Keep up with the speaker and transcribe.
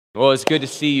Well, it's good to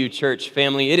see you, church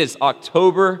family. It is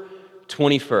October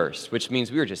 21st, which means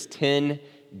we are just 10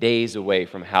 days away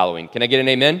from Halloween. Can I get an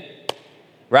amen?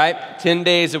 Right? 10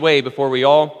 days away before we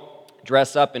all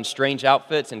dress up in strange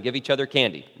outfits and give each other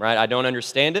candy, right? I don't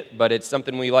understand it, but it's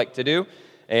something we like to do,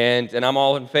 and I'm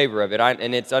all in favor of it.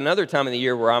 And it's another time of the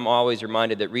year where I'm always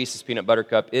reminded that Reese's Peanut Butter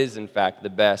Cup is, in fact, the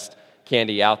best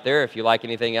candy out there. If you like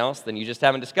anything else, then you just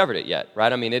haven't discovered it yet,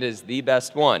 right? I mean, it is the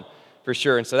best one. For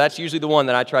sure, and so that's usually the one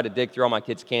that I try to dig through all my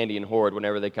kids' candy and hoard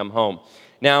whenever they come home.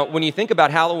 Now, when you think about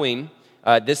Halloween,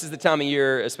 this is the time of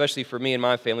year, especially for me and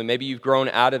my family, maybe you've grown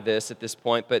out of this at this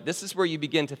point, but this is where you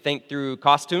begin to think through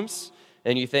costumes,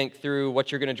 and you think through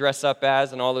what you're going to dress up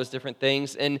as and all those different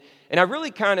things. And I've really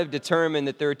kind of determined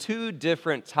that there are two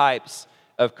different types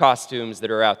of costumes that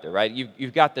are out there, right?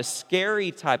 You've got the scary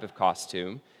type of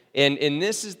costume, and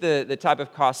this is the type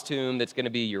of costume that's going to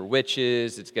be your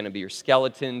witches, it's going to be your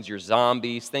skeletons, your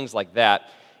zombies, things like that.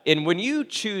 And when you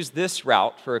choose this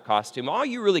route for a costume, all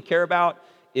you really care about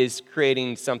is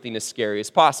creating something as scary as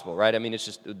possible, right? I mean, it's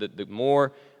just the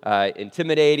more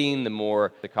intimidating, the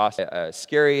more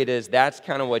scary it is, that's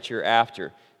kind of what you're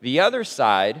after. The other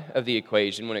side of the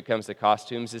equation when it comes to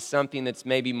costumes is something that's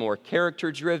maybe more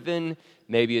character-driven,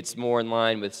 maybe it's more in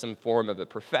line with some form of a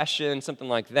profession, something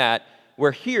like that.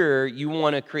 Where here, you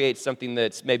want to create something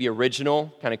that's maybe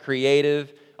original, kind of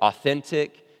creative,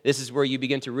 authentic. This is where you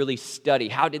begin to really study.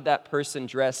 How did that person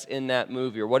dress in that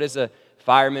movie? Or what does a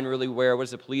fireman really wear? What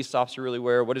does a police officer really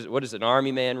wear? What does an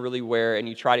army man really wear? And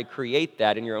you try to create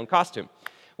that in your own costume.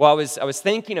 Well, I was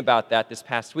thinking about that this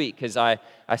past week because I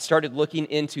started looking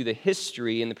into the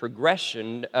history and the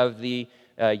progression of the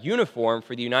uniform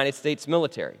for the United States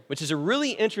military, which is a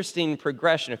really interesting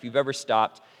progression if you've ever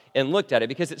stopped and looked at it,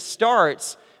 because it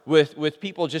starts with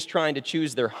people just trying to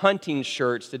choose their hunting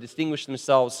shirts to distinguish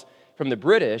themselves from the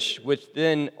British, which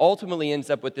then ultimately ends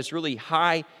up with this really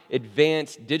high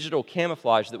advanced digital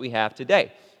camouflage that we have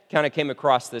today. Kind of came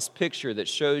across this picture that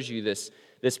shows you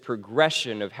this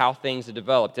progression of how things have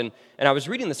developed. And I was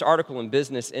reading this article in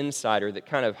Business Insider that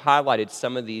kind of highlighted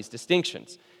some of these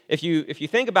distinctions. If you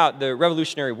think about the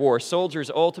Revolutionary War,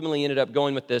 soldiers ultimately ended up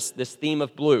going with this theme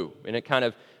of blue, and it kind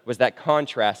of was that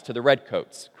contrast to the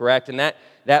redcoats, correct? And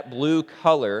that blue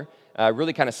color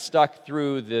really kind of stuck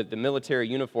through the military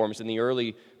uniforms in the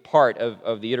early part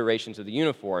of the iterations of the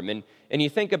uniform. And you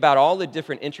think about all the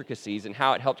different intricacies and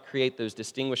how it helped create those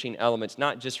distinguishing elements,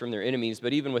 not just from their enemies,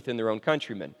 but even within their own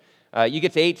countrymen. You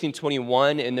get to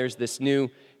 1821, and there's this new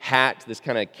hat, this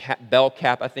kind of bell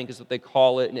cap, I think is what they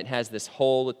call it, and it has this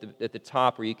hole at the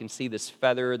top where you can see this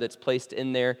feather that's placed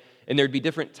in there, and there'd be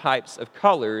different types of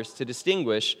colors to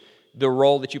distinguish the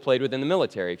role that you played within the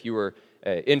military, if you were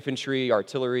infantry,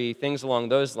 artillery, things along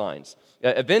those lines.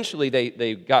 Eventually,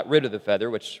 they got rid of the feather,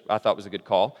 which I thought was a good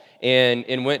call,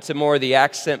 and went to more of the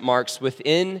accent marks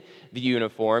within the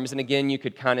uniforms, and again, you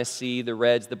could kind of see the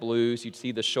reds, the blues, you'd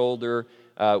see the shoulder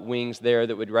wings there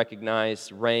that would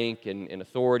recognize rank and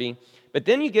authority. But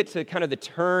then you get to kind of the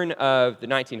turn of the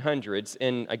 1900s,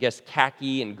 and I guess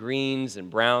khaki and greens and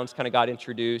browns kind of got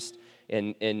introduced,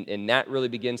 and that really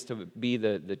begins to be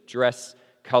the dress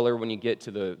color when you get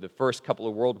to the first couple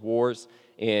of world wars,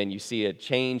 and you see a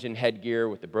change in headgear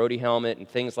with the Brodie helmet and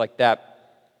things like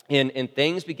that, and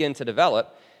things begin to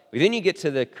develop. But then you get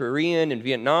to the Korean and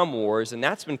Vietnam Wars, and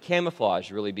that's when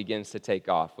camouflage really begins to take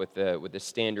off with the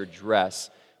standard dress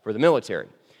for the military.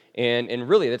 And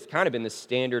really, that's kind of been the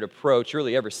standard approach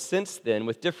really ever since then,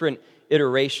 with different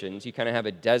iterations. You kind of have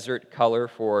a desert color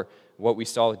for what we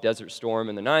saw with Desert Storm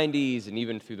in the 90s, and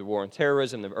even through the War on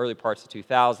Terrorism, the early parts of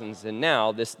 2000s, and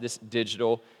now this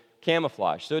digital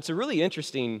camouflage. So it's a really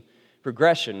interesting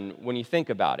progression when you think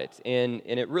about it, and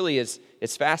it really is.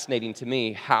 It's fascinating to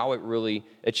me how it really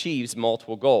achieves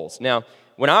multiple goals. Now,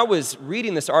 when I was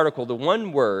reading this article, the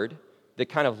one word that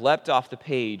kind of leapt off the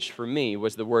page for me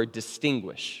was the word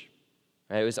distinguish.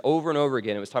 Right? It was over and over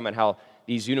again. It was talking about how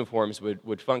these uniforms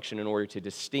would function in order to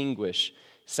distinguish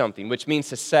something, which means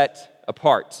to set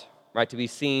apart, right? To be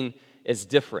seen as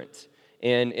different.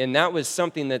 And that was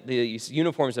something that these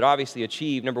uniforms had obviously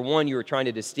achieved. Number one, you were trying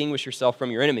to distinguish yourself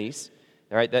from your enemies,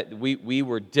 all right? That we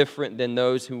were different than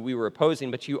those who we were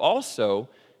opposing, but you also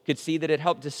could see that it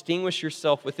helped distinguish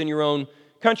yourself within your own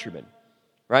countrymen,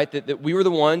 right? That we were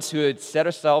the ones who had set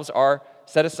aside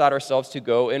ourselves to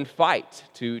go and fight,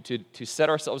 to set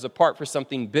ourselves apart for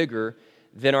something bigger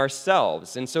than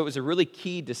ourselves. And so it was a really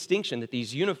key distinction that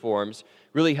these uniforms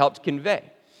really helped convey.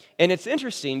 And it's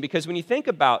interesting because when you think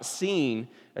about seeing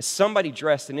somebody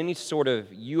dressed in any sort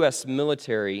of U.S.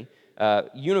 military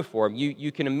uniform,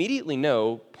 you can immediately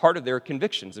know part of their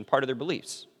convictions and part of their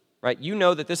beliefs. right? You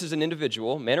know that this is an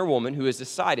individual, man or woman, who has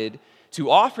decided to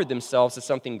offer themselves to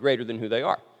something greater than who they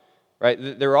are, right?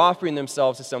 They're offering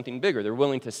themselves to something bigger. They're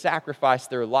willing to sacrifice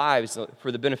their lives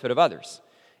for the benefit of others.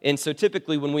 And so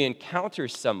typically when we encounter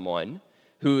someone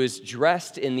who is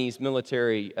dressed in these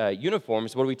military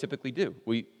uniforms, what do we typically do?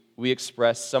 We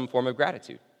express some form of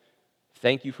gratitude.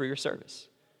 Thank you for your service,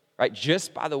 right?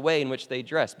 Just by the way in which they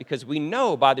dress, because we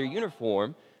know by their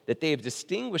uniform that they have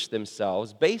distinguished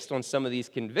themselves based on some of these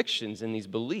convictions and these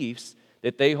beliefs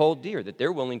that they hold dear, that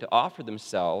they're willing to offer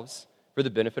themselves for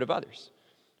the benefit of others.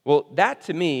 Well, that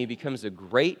to me becomes a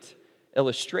great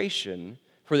illustration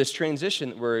for this transition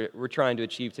that we're trying to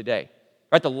achieve today.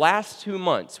 Right, the last 2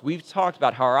 months, we've talked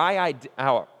about how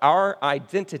our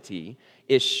identity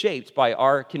is shaped by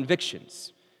our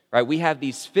convictions. Right, we have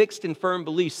these fixed and firm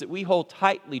beliefs that we hold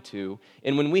tightly to,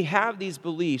 and when we have these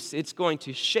beliefs, it's going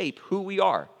to shape who we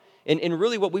are. And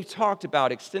really what we've talked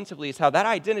about extensively is how that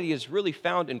identity is really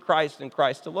found in Christ and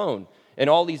Christ alone, and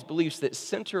all these beliefs that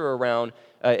center around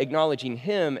acknowledging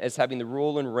Him as having the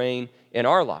rule and reign in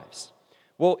our lives.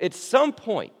 Well, at some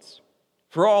point,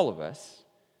 for all of us,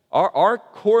 our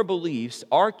core beliefs,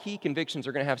 our key convictions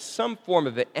are going to have some form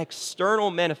of an external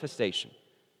manifestation.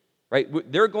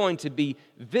 Right? They're going to be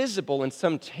visible in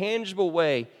some tangible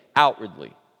way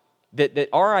outwardly. That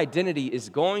our identity is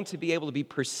going to be able to be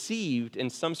perceived in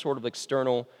some sort of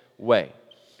external way.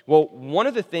 Well, one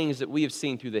of the things that we have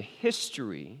seen through the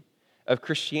history of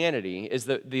Christianity is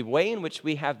the way in which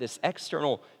we have this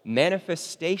external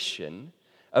manifestation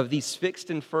of these fixed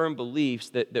and firm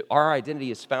beliefs that our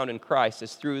identity is found in Christ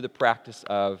is through the practice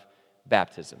of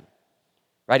baptism.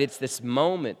 Right? It's this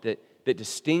moment that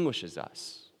distinguishes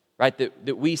us. Right,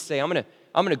 that we say, I'm going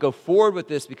to go forward with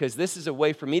this because this is a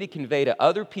way for me to convey to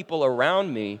other people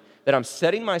around me that I'm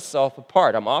setting myself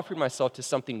apart. I'm offering myself to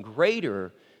something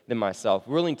greater than myself,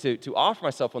 willing to offer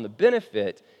myself on the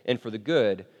benefit and for the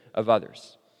good of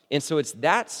others. And so it's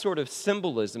that sort of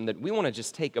symbolism that we want to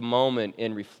just take a moment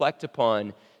and reflect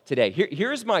upon today.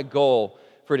 Here's my goal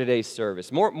for today's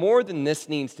service. More than this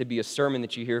needs to be a sermon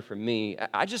that you hear from me,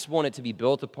 I just want it to be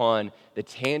built upon the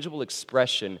tangible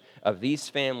expression of these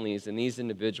families and these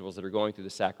individuals that are going through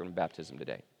the sacrament of baptism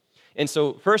today. And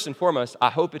so first and foremost, I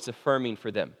hope it's affirming for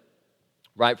them,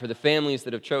 right? For the families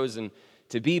that have chosen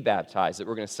to be baptized that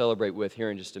we're going to celebrate with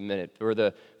here in just a minute. For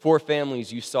the 4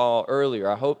 families you saw earlier,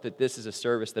 I hope that this is a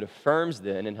service that affirms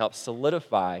them and helps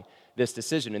solidify this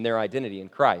decision in their identity in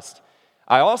Christ.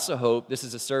 I also hope this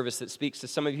is a service that speaks to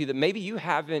some of you that maybe you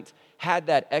haven't had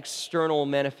that external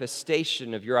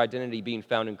manifestation of your identity being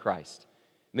found in Christ.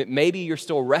 Maybe you're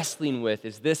still wrestling with,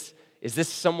 is this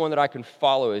someone that I can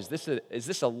follow? Is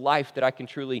this a life that I can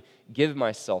truly give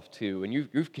myself to? And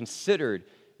you've considered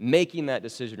making that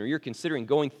decision, or you're considering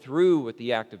going through with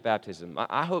the act of baptism.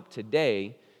 I hope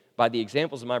today, by the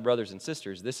examples of my brothers and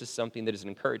sisters, this is something that is an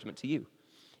encouragement to you.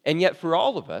 And yet for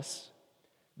all of us,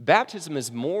 baptism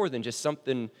is more than just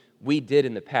something we did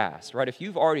in the past, right? If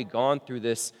you've already gone through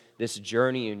this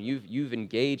journey and you've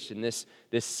engaged in this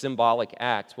symbolic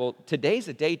act, well, today's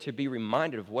a day to be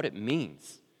reminded of what it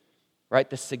means, right?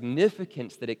 The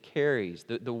significance that it carries,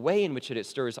 the way in which it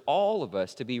stirs all of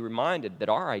us to be reminded that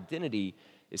our identity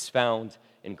is found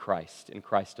in Christ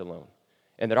alone,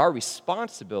 and that our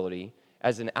responsibility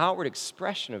as an outward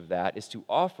expression of that is to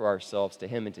offer ourselves to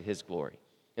Him and to His glory.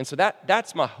 And so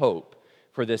that's my hope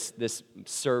for this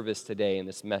service today and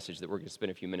this message that we're going to spend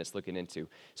a few minutes looking into.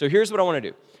 So here's what I want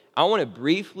to do. I want to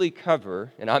briefly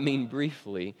cover, and I mean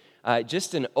briefly,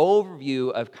 just an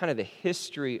overview of kind of the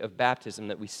history of baptism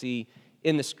that we see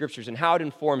in the Scriptures and how it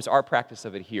informs our practice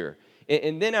of it here.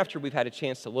 And then after we've had a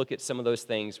chance to look at some of those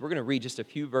things, we're going to read just a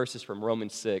few verses from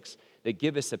Romans 6 that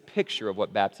give us a picture of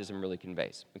what baptism really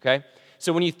conveys, okay?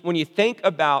 So when you think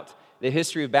about the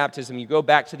history of baptism, you go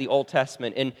back to the Old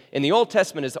Testament, and the Old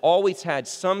Testament has always had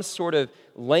some sort of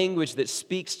language that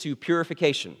speaks to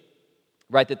purification,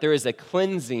 right? That there is a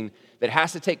cleansing that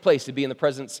has to take place to be in the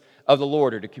presence of the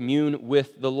Lord or to commune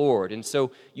with the Lord. And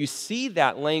so you see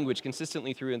that language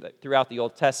consistently throughout the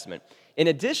Old Testament. In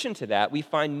addition to that, we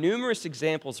find numerous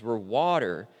examples where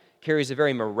water carries a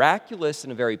very miraculous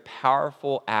and a very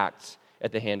powerful act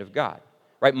at the hand of God.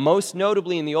 Right, most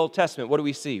notably in the Old Testament, what do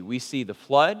we see? We see the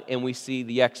flood and we see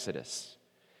the Exodus.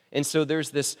 And so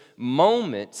there's this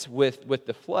moment with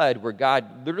the flood where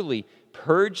God literally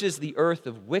purges the earth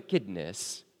of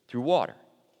wickedness through water.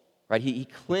 Right, He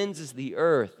cleanses the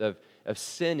earth of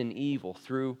sin and evil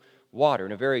through water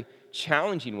in a very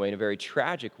challenging way, in a very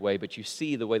tragic way, but you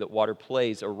see the way that water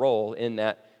plays a role in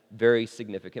that very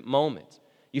significant moment.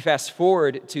 You fast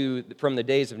forward from the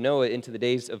days of Noah into the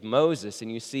days of Moses, and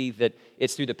you see that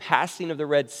it's through the passing of the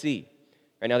Red Sea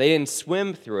Right now, they didn't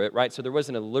swim through it, right? So there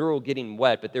wasn't a literal getting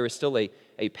wet, but there was still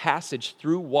a passage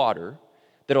through water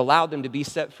that allowed them to be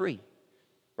set free,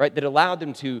 right? That allowed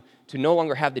them to no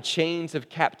longer have the chains of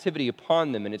captivity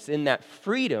upon them. And it's in that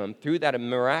freedom, through that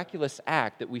miraculous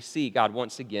act, that we see God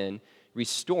once again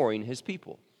restoring his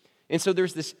people. And so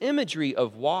there's this imagery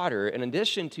of water in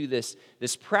addition to this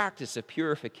practice of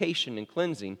purification and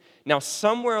cleansing. Now,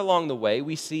 somewhere along the way,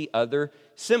 we see other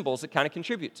symbols that kind of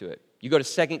contribute to it. You go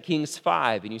to 2 Kings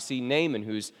 5, and you see Naaman,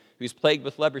 who's plagued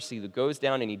with leprosy, who goes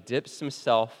down and he dips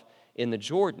himself in the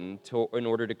Jordan in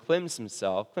order to cleanse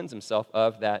himself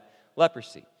of that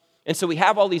leprosy. And so we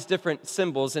have all these different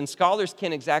symbols, and scholars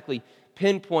can't exactly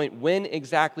pinpoint when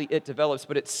exactly it develops,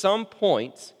 but at some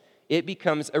point, it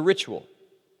becomes a ritual.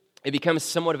 It becomes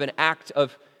somewhat of an act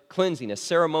of cleansing, a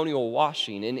ceremonial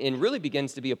washing, and really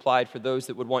begins to be applied for those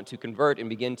that would want to convert and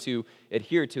begin to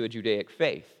adhere to a Judaic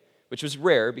faith, which was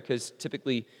rare because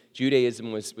typically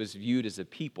Judaism was viewed as a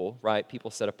people, right?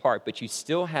 People set apart. But you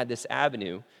still had this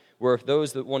avenue where if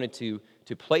those that wanted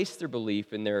to place their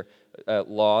belief in their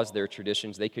laws, their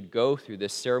traditions, they could go through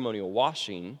this ceremonial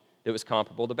washing that was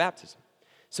comparable to baptism.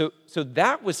 So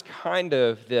that was kind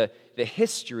of the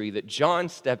history that John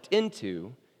stepped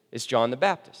into as John the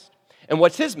Baptist. And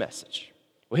what's his message?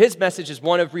 Well, his message is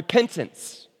one of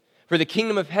repentance. For the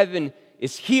kingdom of heaven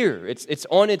is here. It's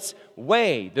on its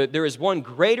way. There is one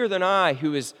greater than I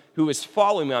who is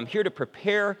following me. I'm here to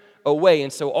prepare a way.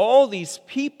 And so all these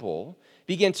people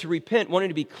began to repent, wanting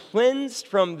to be cleansed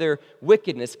from their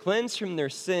wickedness, cleansed from their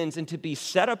sins, and to be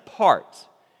set apart,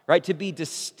 right? To be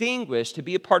distinguished, to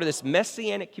be a part of this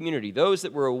messianic community, those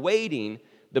that were awaiting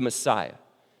the Messiah.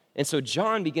 And so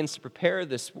John begins to prepare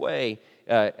this way,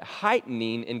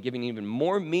 heightening and giving even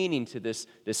more meaning to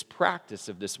this practice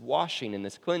of this washing and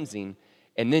this cleansing.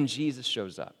 And then Jesus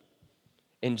shows up.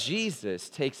 And Jesus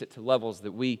takes it to levels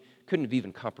that we couldn't have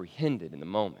even comprehended in the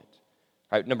moment.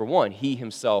 Right? Number one, he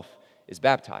himself is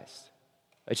baptized,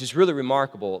 which is really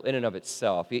remarkable in and of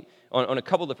itself. On a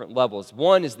couple different levels.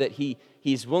 One is that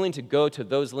he's willing to go to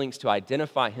those lengths to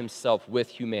identify himself with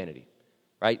humanity.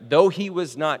 Right? Though he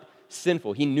was not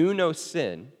sinful, he knew no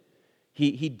sin,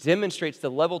 he demonstrates the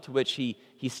level to which he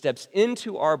steps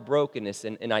into our brokenness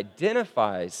and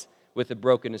identifies with the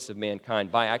brokenness of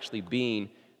mankind by actually being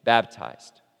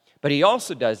baptized. But he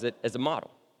also does it as a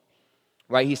model,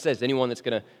 right? He says, anyone that's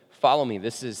going to follow me,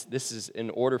 this is in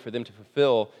order for them to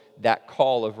fulfill that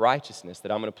call of righteousness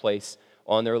that I'm going to place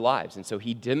on their lives. And so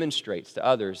he demonstrates to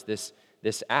others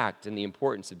this act and the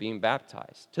importance of being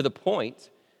baptized, to the point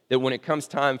that when it comes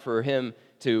time for him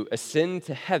to ascend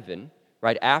to heaven,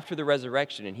 right after the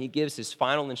resurrection, and he gives his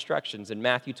final instructions in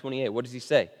Matthew 28, what does he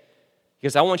say? He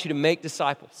goes, I want you to make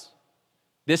disciples.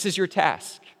 This is your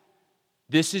task.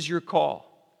 This is your call.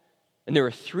 And there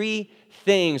are three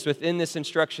things within this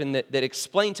instruction that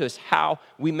explain to us how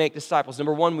we make disciples.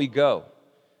 Number one, we go.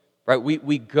 Right?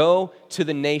 We go to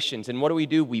the nations. And what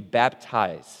do? We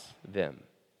baptize them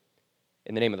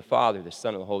in the name of the Father, the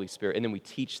Son, and the Holy Spirit. And then we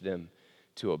teach them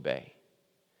to obey.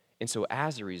 And so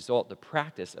as a result, the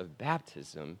practice of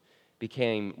baptism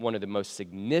became one of the most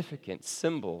significant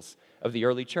symbols of the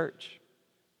early church.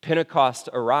 Pentecost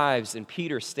arrives, and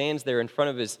Peter stands there in front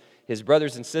of his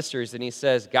brothers and sisters, and he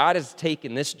says, God has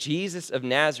taken this Jesus of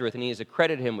Nazareth, and he has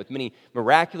accredited him with many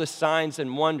miraculous signs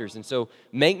and wonders. And so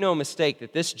make no mistake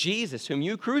that this Jesus, whom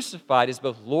you crucified, is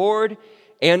both Lord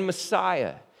and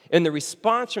Messiah. And the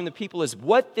response from the people is,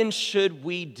 what then should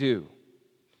we do?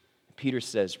 Peter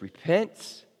says,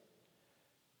 repent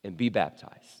and be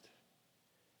baptized.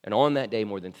 And on that day,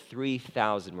 more than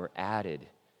 3,000 were added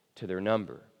to their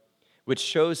number, which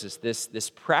shows us this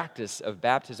practice of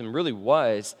baptism really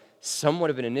was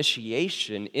somewhat of an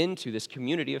initiation into this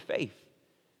community of faith,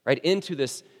 right? Into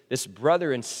this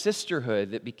brother and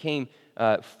sisterhood that became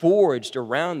forged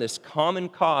around this common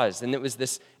cause. And it was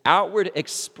this outward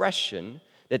expression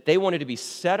that they wanted to be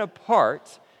set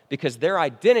apart because their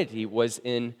identity was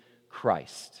in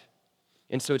Christ.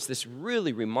 And so it's this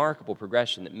really remarkable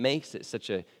progression that makes it such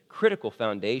a critical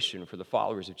foundation for the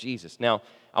followers of Jesus. Now,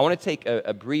 I want to take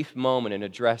a brief moment and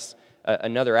address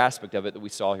another aspect of it that we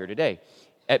saw here today.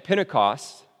 At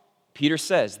Pentecost, Peter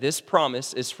says, this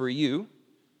promise is for you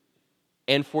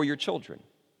and for your children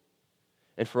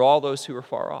and for all those who are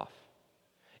far off.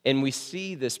 And we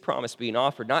see this promise being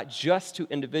offered not just to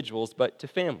individuals, but to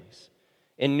families.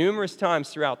 And numerous times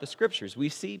throughout the scriptures, we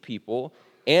see people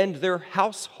and their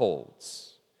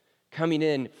households coming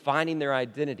in, finding their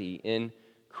identity in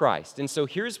Christ. And so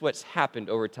here's what's happened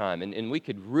over time, and we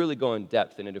could really go in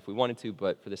depth in it if we wanted to,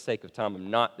 but for the sake of time, I'm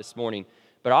not this morning.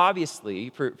 But obviously,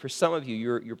 for some of you,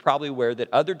 you're probably aware that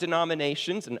other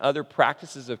denominations and other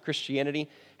practices of Christianity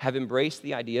have embraced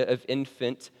the idea of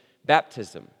infant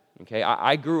baptism. Okay,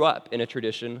 I grew up in a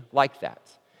tradition like that.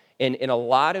 And a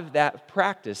lot of that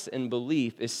practice and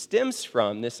belief stems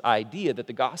from this idea that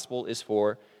the gospel is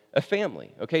for a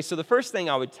family. Okay, so the first thing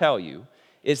I would tell you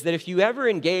is that if you ever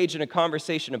engage in a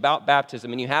conversation about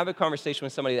baptism and you have a conversation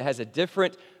with somebody that has a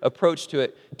different approach to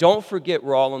it, don't forget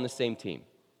we're all on the same team.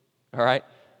 All right?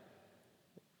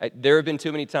 There have been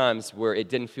too many times where it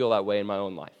didn't feel that way in my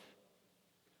own life.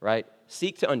 Right?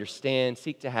 Seek to understand,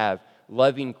 seek to have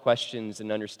loving questions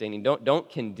and understanding. Don't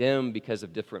condemn because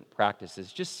of different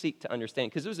practices. Just seek to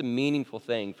understand, because it was a meaningful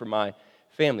thing for my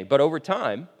family. But over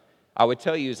time, I would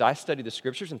tell you, as I studied the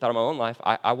scriptures and thought of my own life,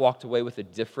 I walked away with a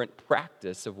different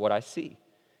practice of what I see.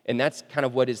 And that's kind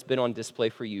of what has been on display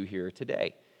for you here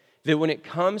today. That when it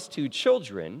comes to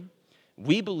children,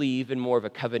 we believe in more of a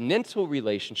covenantal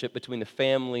relationship between the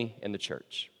family and the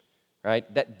church, right?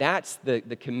 That's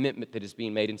the commitment that is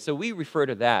being made. And so we refer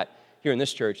to that here in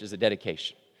this church as a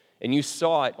dedication. And you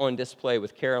saw it on display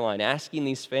with Caroline asking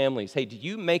these families, hey, do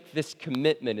you make this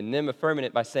commitment? And them affirming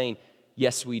it by saying,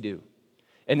 yes, we do.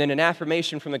 And then an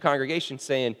affirmation from the congregation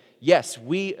saying, yes,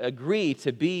 we agree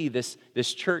to be this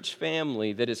church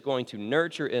family that is going to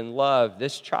nurture and love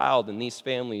this child and these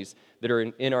families that are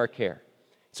in our care.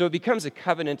 So it becomes a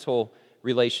covenantal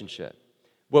relationship.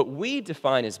 What we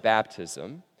define as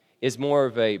baptism is more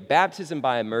of a baptism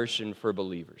by immersion for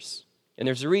believers. And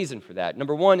there's a reason for that.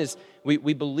 Number one is we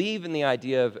believe in the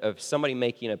idea of somebody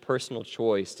making a personal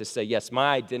choice to say, yes,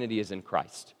 my identity is in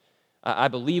Christ. I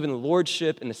believe in the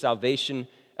lordship and the salvation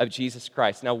of Jesus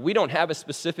Christ. Now, we don't have a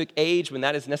specific age when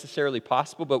that is necessarily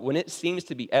possible, but when it seems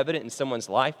to be evident in someone's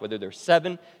life, whether they're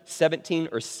 7, 17,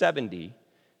 or 70,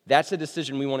 that's a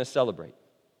decision we want to celebrate.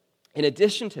 In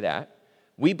addition to that,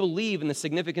 we believe in the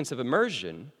significance of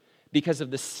immersion because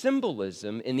of the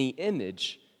symbolism in the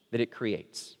image that it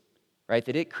creates, right?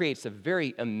 That it creates a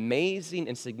very amazing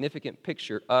and significant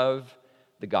picture of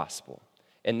the gospel.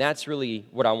 And that's really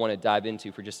what I want to dive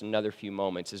into for just another few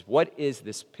moments, is what is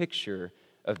this picture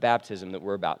of baptism that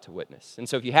we're about to witness? And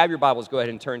so if you have your Bibles, go ahead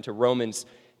and turn to Romans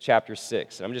chapter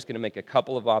 6. And I'm just going to make a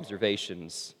couple of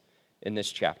observations in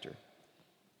this chapter.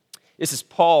 This is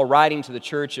Paul writing to the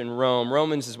church in Rome.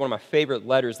 Romans is one of my favorite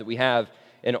letters that we have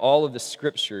in all of the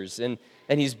scriptures. And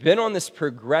he's been on this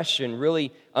progression,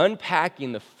 really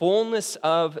unpacking the fullness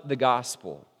of the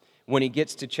gospel when he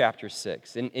gets to chapter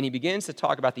 6. And he begins to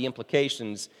talk about the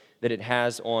implications that it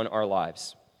has on our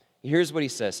lives. Here's what he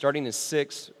says, starting in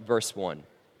 6, verse 1. It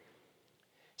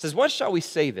says, "What shall we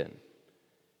say then?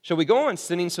 Shall we go on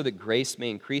sinning so that grace may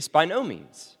increase? By no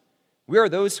means. We are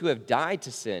those who have died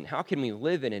to sin. How can we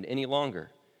live in it any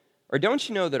longer? Or don't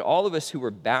you know that all of us who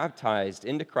were baptized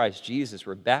into Christ Jesus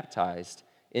were baptized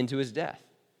into his death?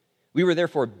 We were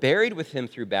therefore buried with him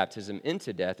through baptism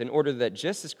into death, in order that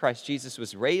just as Christ Jesus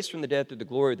was raised from the dead through the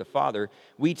glory of the Father,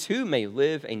 we too may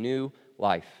live a new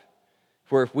life.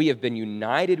 For if we have been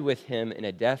united with him in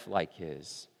a death like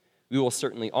his, we will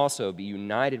certainly also be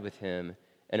united with him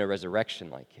in a resurrection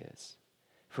like his.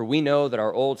 For we know that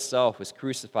our old self was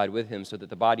crucified with him so that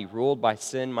the body ruled by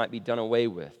sin might be done away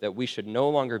with, that we should no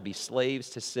longer be slaves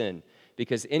to sin,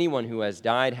 because anyone who has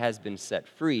died has been set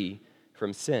free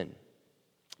from sin.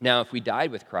 Now, if we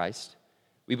died with Christ,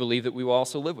 we believe that we will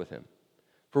also live with him.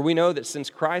 For we know that since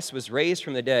Christ was raised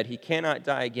from the dead, he cannot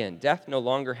die again. Death no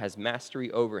longer has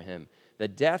mastery over him. The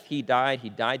death he died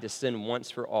to sin once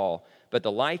for all. But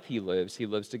the life he lives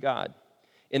to God.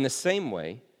 In the same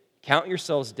way, count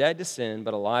yourselves dead to sin,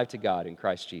 but alive to God in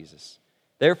Christ Jesus.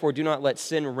 Therefore, do not let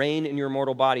sin reign in your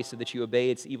mortal body so that you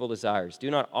obey its evil desires. Do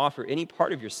not offer any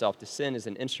part of yourself to sin as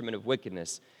an instrument of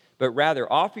wickedness, but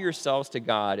rather offer yourselves to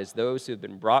God as those who have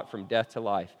been brought from death to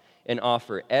life, and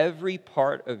offer every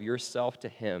part of yourself to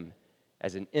him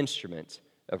as an instrument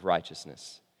of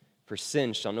righteousness. For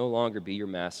sin shall no longer be your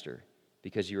master,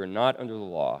 because you are not under the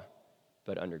law,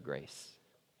 but under grace."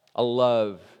 I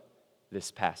love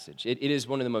this passage. It is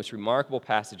one of the most remarkable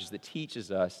passages that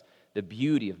teaches us the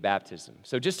beauty of baptism.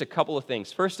 So just a couple of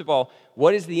things. First of all,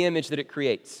 what is the image that it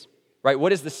creates? Right?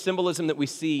 What is the symbolism that we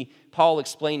see Paul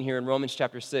explain here in Romans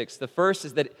chapter 6? The first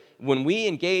is that when we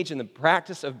engage in the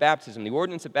practice of baptism, the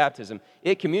ordinance of baptism,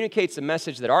 it communicates a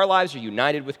message that our lives are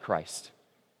united with Christ.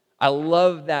 I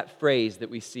love that phrase that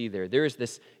we see there. There is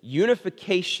this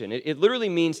unification. It literally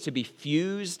means to be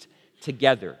fused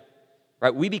together.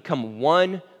 Right? We become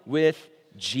one with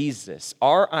Jesus.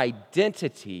 Our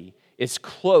identity is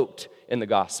cloaked in the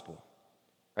gospel.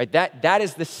 Right? That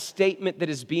is the statement that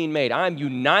is being made. I'm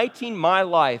uniting my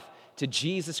life to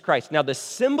Jesus Christ. Now, the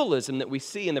symbolism that we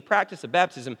see in the practice of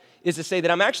baptism is to say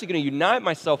that I'm actually going to unite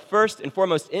myself first and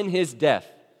foremost in his death.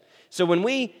 So when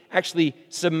we actually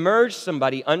submerge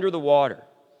somebody under the water,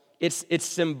 it's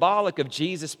symbolic of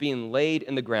Jesus being laid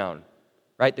in the ground,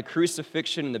 right? The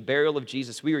crucifixion and the burial of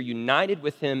Jesus, we are united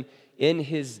with him in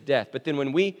his death. But then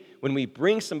when we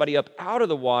bring somebody up out of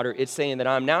the water, it's saying that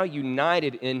I'm now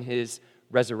united in his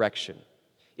resurrection.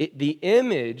 The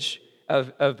image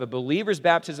of a believer's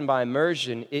baptism by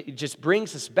immersion, it just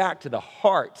brings us back to the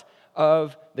heart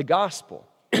of the gospel.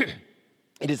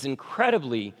 It is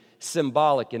incredibly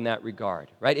symbolic in that regard,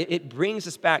 right? It brings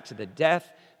us back to the death,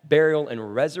 burial,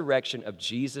 and resurrection of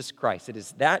Jesus Christ. It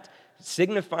is that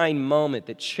signifying moment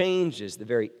that changes the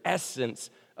very essence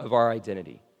of our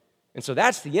identity. And so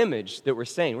that's the image that we're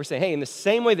saying. We're saying, hey, in the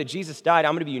same way that Jesus died,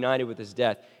 I'm going to be united with his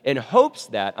death, in hopes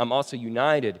that I'm also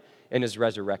united in his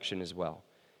resurrection as well.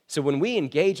 So when we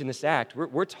engage in this act,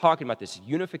 we're talking about this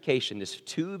unification, this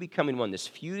two becoming one, this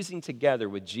fusing together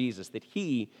with Jesus, that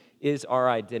he is our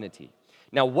identity.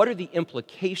 Now, what are the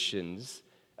implications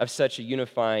of such a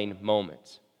unifying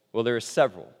moment? Well, there are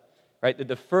several, right?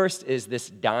 The first is this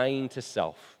dying to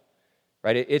self,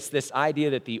 right? It's this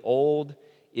idea that the old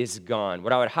is gone.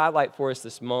 What I would highlight for us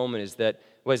this moment is that,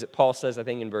 what is it Paul says, I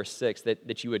think in verse 6,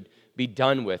 that you would be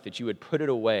done with, that you would put it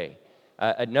away.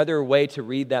 Another way to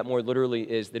read that more literally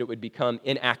is that it would become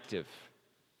inactive.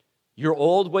 Your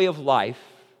old way of life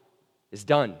is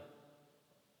done.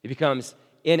 It becomes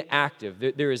inactive.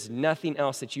 There is nothing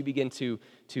else that you begin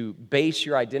to base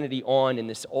your identity on in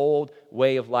this old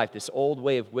way of life, this old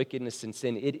way of wickedness and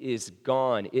sin. It is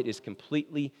gone. It is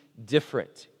completely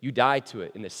different. You died to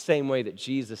it in the same way that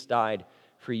Jesus died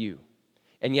for you.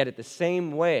 And yet at the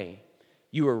same way,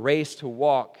 you were raised to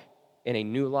walk in a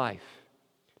new life.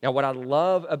 Now, what I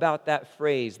love about that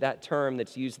phrase, that term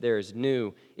that's used there is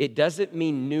new, it doesn't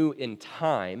mean new in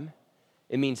time.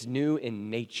 It means new in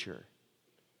nature.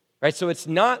 Right? So it's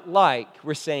not like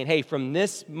we're saying, hey, from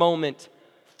this moment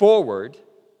forward,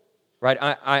 right,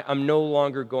 I'm no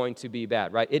longer going to be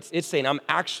bad, right? It's saying I'm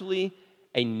actually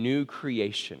a new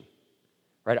creation,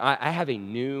 right? I have a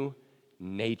new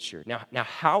nature. Now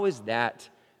how is that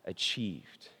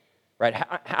achieved, right?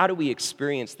 How do we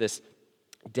experience this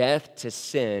death to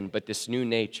sin, but this new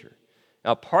nature?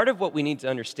 Now, part of what we need to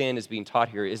understand is being taught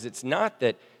here is it's not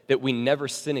that we never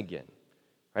sin again,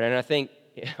 right? And I think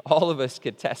all of us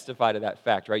could testify to that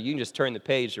fact, right? You can just turn the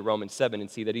page to Romans 7 and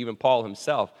see that even Paul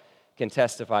himself can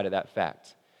testify to that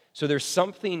fact. So there's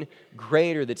something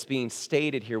greater that's being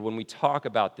stated here when we talk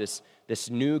about this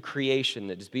new creation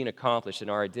that is being accomplished in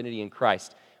our identity in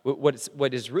Christ.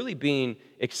 What is really being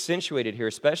accentuated here,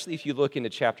 especially if you look into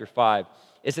chapter 5,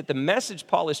 is that the message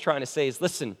Paul is trying to say is,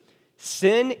 listen,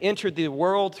 sin entered the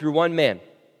world through one man,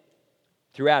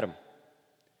 through Adam.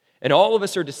 And all of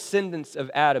us are descendants of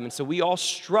Adam, and so we all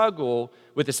struggle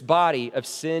with this body of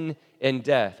sin and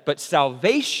death. But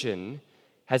salvation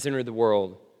has entered the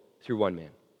world through one man,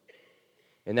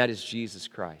 and that is Jesus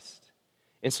Christ.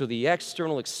 And so the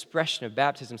external expression of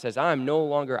baptism says, I am no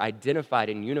longer identified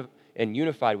and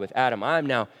unified with Adam. I am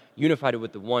now unified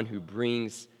with the one who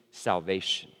brings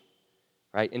salvation,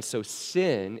 right? And so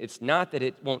sin, it's not that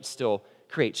it won't still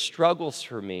create struggles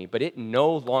for me, but it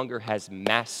no longer has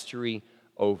mastery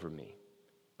over me.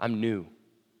 I'm new.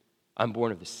 I'm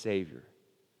born of the Savior.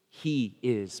 He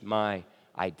is my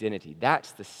identity.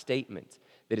 That's the statement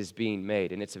that is being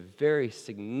made, and it's a very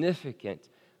significant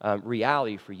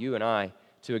reality for you and I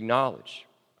to acknowledge,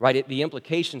 right? The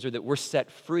implications are that we're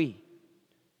set free,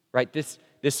 right?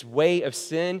 This way of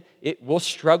sin, we'll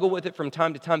struggle with it from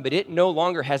time to time, but it no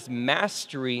longer has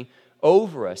mastery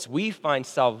over us. We find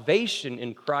salvation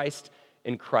in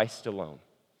Christ alone.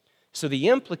 So the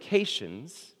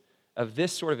implications of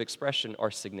this sort of expression are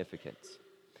significant.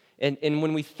 And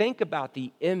when we think about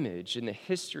the image and the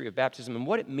history of baptism and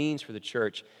what it means for the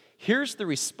church, here's the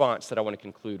response that I want to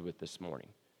conclude with this morning.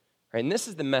 Right? And this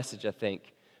is the message, I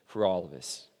think, for all of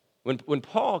us. When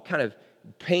Paul kind of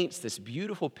paints this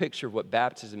beautiful picture of what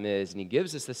baptism is, and he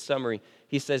gives us this summary,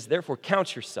 he says, therefore,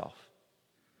 count yourself.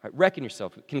 Right? Reckon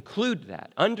yourself. Conclude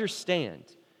that. Understand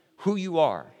who you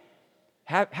are.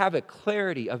 Have a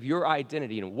clarity of your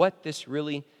identity and what this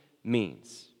really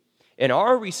means. And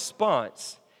our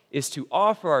response is to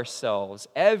offer ourselves,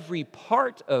 every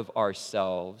part of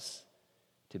ourselves,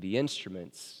 to be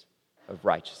instruments of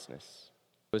righteousness.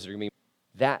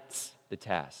 That's the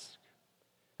task.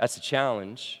 That's the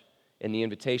challenge and the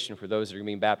invitation for those that are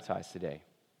being baptized today.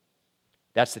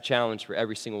 That's the challenge for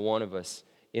every single one of us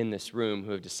in this room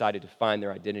who have decided to find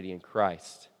their identity in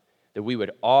Christ. That we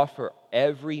would offer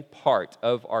every part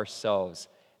of ourselves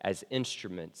as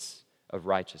instruments of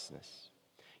righteousness.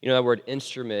 You know, that word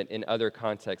instrument in other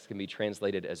contexts can be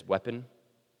translated as weapon.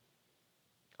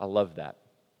 I love that.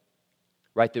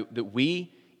 Right? That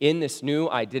we, in this new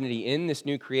identity, in this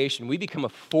new creation, we become a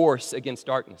force against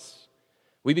darkness.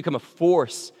 We become a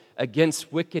force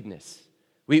against wickedness.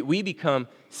 We become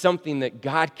something that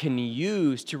God can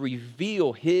use to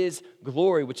reveal His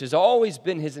glory, which has always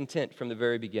been His intent from the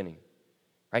very beginning.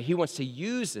 Right? He wants to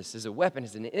use this as a weapon,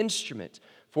 as an instrument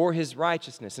for His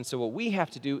righteousness. And so what we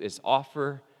have to do is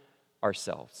offer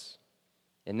ourselves.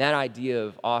 And that idea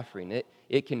of offering,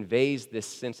 it conveys this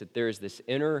sense that there is this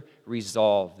inner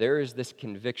resolve. There is this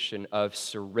conviction of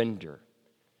surrender.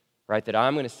 Right? That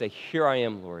I'm going to say, here I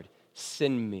am, Lord.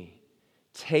 Send me.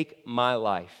 Take my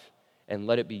life and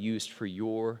let it be used for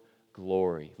your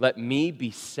glory. Let me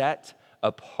be set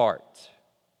apart,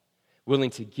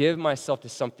 willing to give myself to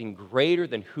something greater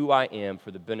than who I am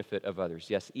for the benefit of others.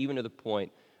 Yes, even to the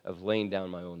point of laying down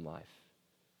my own life.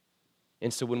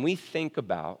 And so when we think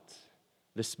about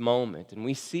this moment and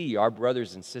we see our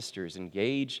brothers and sisters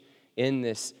engage in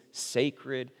this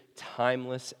sacred,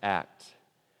 timeless act,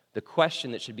 the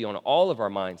question that should be on all of our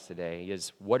minds today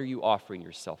is, what are you offering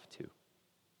yourself to?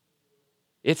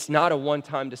 It's not a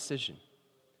one-time decision.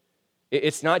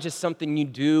 It's not just something you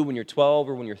do when you're 12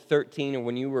 or when you're 13 or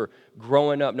when you were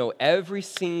growing up. No, every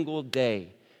single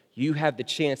day you have the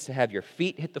chance to have your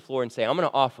feet hit the floor and say, I'm going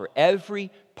to offer every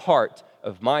part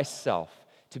of myself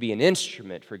to be an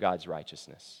instrument for God's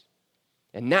righteousness.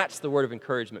 And that's the word of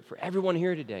encouragement for everyone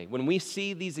here today. When we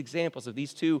see these examples of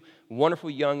these two wonderful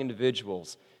young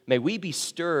individuals, may we be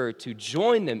stirred to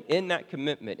join them in that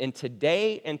commitment. And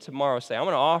today and tomorrow say, I'm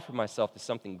going to offer myself to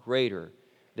something greater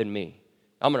than me.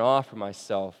 I'm going to offer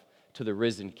myself to the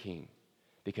risen King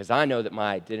because I know that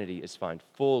my identity is found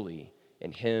fully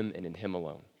in Him and in Him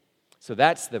alone. So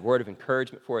that's the word of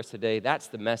encouragement for us today. That's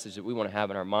the message that we want to have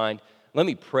in our mind. Let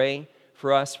me pray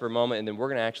for us for a moment, and then we're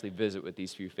going to actually visit with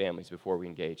these few families before we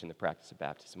engage in the practice of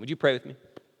baptism. Would you pray with me?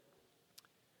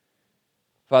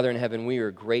 Father in heaven, we are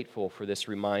grateful for this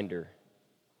reminder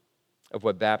of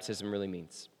what baptism really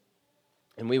means.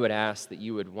 And we would ask that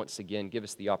you would once again give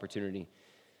us the opportunity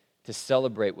to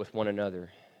celebrate with one another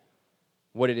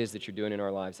what it is that you're doing in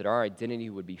our lives, that our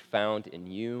identity would be found in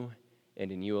you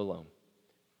and in you alone.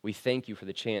 We thank you for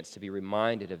the chance to be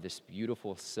reminded of this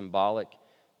beautiful symbolic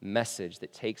message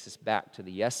that takes us back to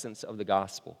the essence of the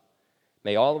gospel.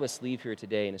 May all of us leave here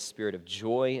today in a spirit of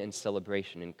joy and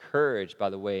celebration, encouraged by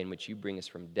the way in which you bring us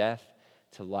from death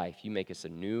to life. You make us a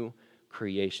new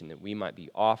creation that we might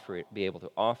be able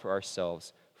to offer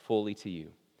ourselves fully to you.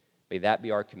 May that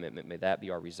be our commitment. May that be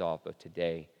our resolve both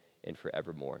today and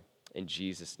forevermore. In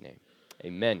Jesus' name,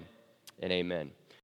 amen and amen.